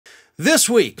This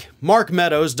week, Mark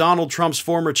Meadows, Donald Trump's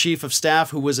former chief of staff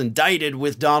who was indicted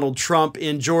with Donald Trump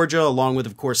in Georgia, along with,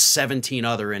 of course, 17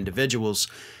 other individuals.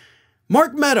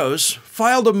 Mark Meadows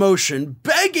filed a motion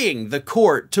begging the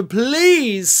court to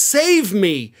please save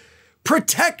me,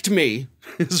 protect me,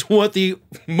 is what the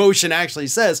motion actually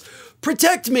says.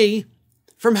 Protect me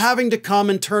from having to come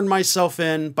and turn myself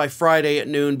in by Friday at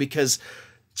noon because,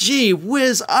 gee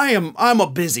whiz, I'm a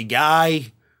busy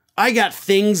guy. I got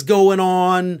things going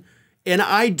on. And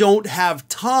I don't have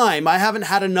time. I haven't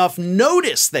had enough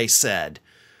notice, they said,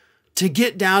 to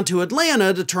get down to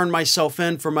Atlanta to turn myself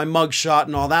in for my mugshot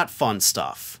and all that fun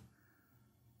stuff.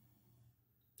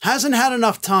 Hasn't had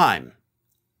enough time.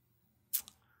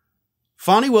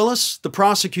 Fani Willis, the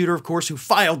prosecutor, of course, who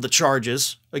filed the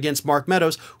charges against Mark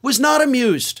Meadows, was not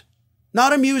amused.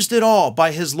 Not amused at all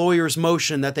by his lawyer's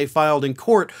motion that they filed in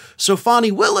court. So Fani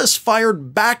Willis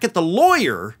fired back at the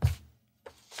lawyer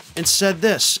and said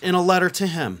this in a letter to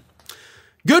him.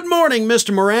 Good morning,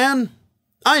 Mr. Moran.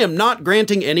 I am not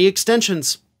granting any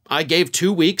extensions. I gave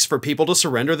 2 weeks for people to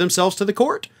surrender themselves to the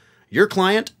court. Your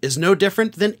client is no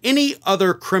different than any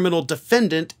other criminal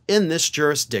defendant in this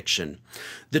jurisdiction.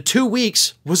 The 2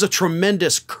 weeks was a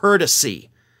tremendous courtesy.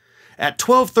 At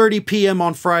 12:30 p.m.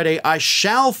 on Friday, I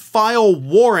shall file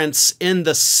warrants in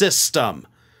the system.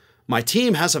 My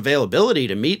team has availability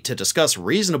to meet to discuss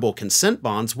reasonable consent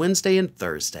bonds Wednesday and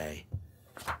Thursday.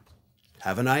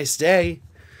 Have a nice day.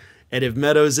 And if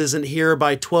Meadows isn't here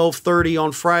by 12:30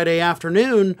 on Friday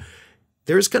afternoon,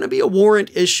 there's going to be a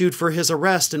warrant issued for his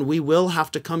arrest, and we will have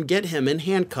to come get him in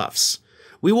handcuffs.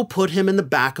 We will put him in the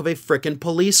back of a frickin'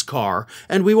 police car,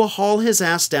 and we will haul his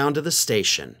ass down to the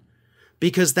station.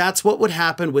 Because that's what would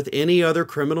happen with any other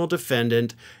criminal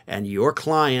defendant, and your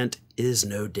client is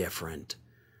no different.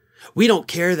 We don't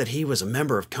care that he was a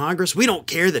member of Congress. We don't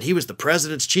care that he was the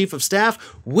president's chief of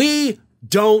staff. We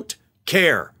don't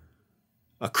care.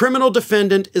 A criminal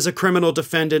defendant is a criminal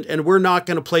defendant, and we're not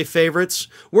going to play favorites.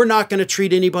 We're not going to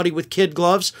treat anybody with kid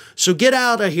gloves. So get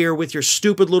out of here with your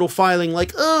stupid little filing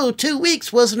like, oh, 2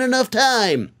 weeks wasn't enough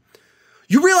time.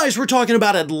 You realize we're talking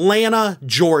about Atlanta,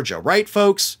 Georgia, right,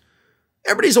 folks?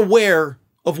 Everybody's aware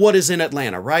of what is in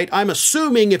Atlanta, right? I'm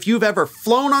assuming if you've ever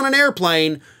flown on an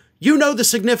airplane, you know the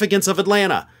significance of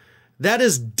Atlanta. That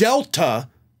is Delta,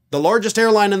 the largest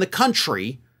airline in the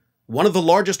country, one of the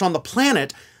largest on the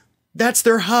planet. That's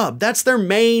their hub. That's their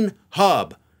main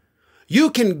hub.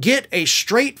 You can get a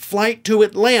straight flight to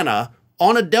Atlanta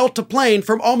on a Delta plane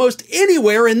from almost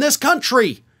anywhere in this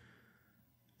country.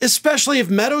 Especially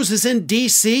if Meadows is in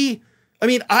D.C. I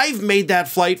mean, I've made that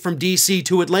flight from D.C.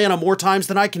 to Atlanta more times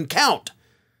than I can count.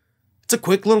 It's a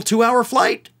quick little 2-hour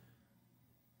flight.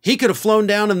 He could have flown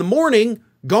down in the morning,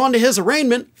 gone to his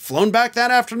arraignment, flown back that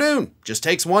afternoon. Just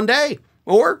takes 1 day.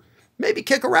 Or maybe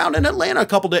kick around in Atlanta a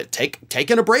couple days.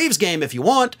 Take in a Braves game if you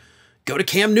want. Go to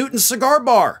Cam Newton's cigar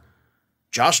bar.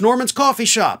 Josh Norman's coffee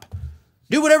shop.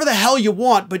 Do whatever the hell you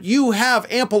want, but you have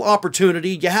ample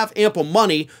opportunity. You have ample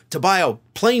money to buy a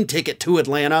plane ticket to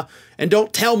Atlanta. And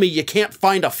don't tell me you can't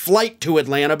find a flight to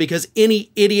Atlanta because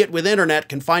any idiot with internet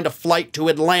can find a flight to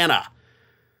Atlanta.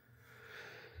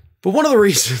 But one of the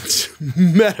reasons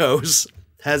Meadows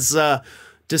has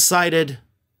decided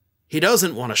he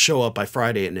doesn't want to show up by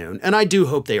Friday at noon, and I do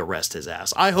hope they arrest his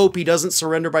ass. I hope he doesn't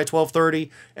surrender by 12:30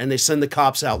 and they send the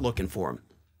cops out looking for him.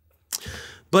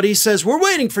 But he says, we're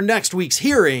waiting for next week's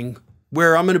hearing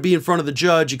where I'm going to be in front of the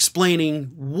judge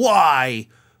explaining why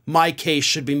my case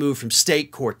should be moved from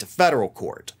state court to federal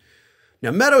court.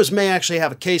 Now, Meadows may actually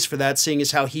have a case for that, seeing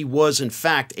as how he was, in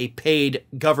fact, a paid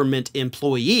government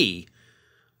employee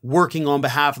working on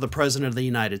behalf of the President of the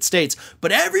United States.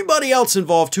 But everybody else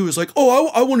involved, too, is like, oh,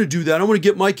 I want to do that. I want to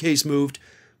get my case moved.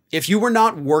 If you were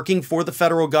not working for the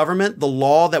federal government, the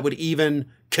law that would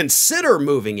even consider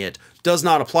moving it does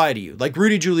not apply to you. Like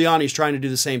Rudy Giuliani's trying to do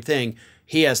the same thing.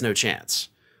 He has no chance.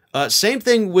 Same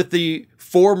thing with the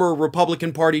former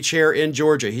Republican Party chair in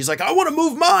Georgia. He's like, I want to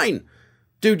move mine.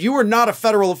 Dude, you are not a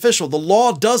federal official. The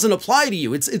law doesn't apply to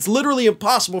you. It's literally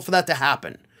impossible for that to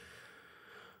happen.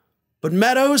 But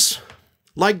Meadows,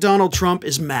 like Donald Trump,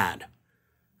 is mad,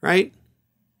 right?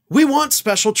 We want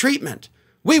special treatment.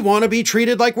 We want to be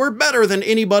treated like we're better than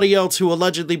anybody else who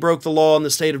allegedly broke the law in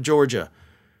the state of Georgia.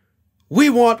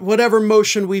 We want whatever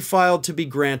motion we filed to be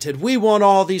granted. We want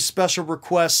all these special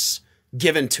requests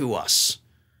given to us.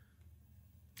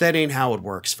 That ain't how it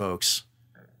works, folks.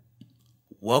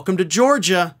 Welcome to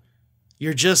Georgia.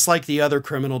 You're just like the other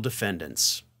criminal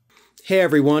defendants. Hey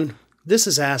everyone, this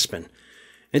is Aspen.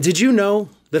 And did you know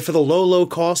that for the low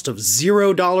cost of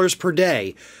 $0 per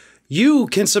day, you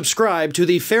can subscribe to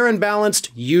the Fair and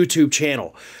Balanced YouTube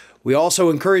channel, We also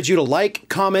encourage you to like,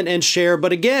 comment, and share,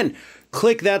 but again,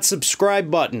 click that subscribe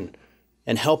button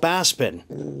and help Aspen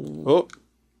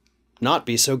not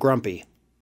be so grumpy.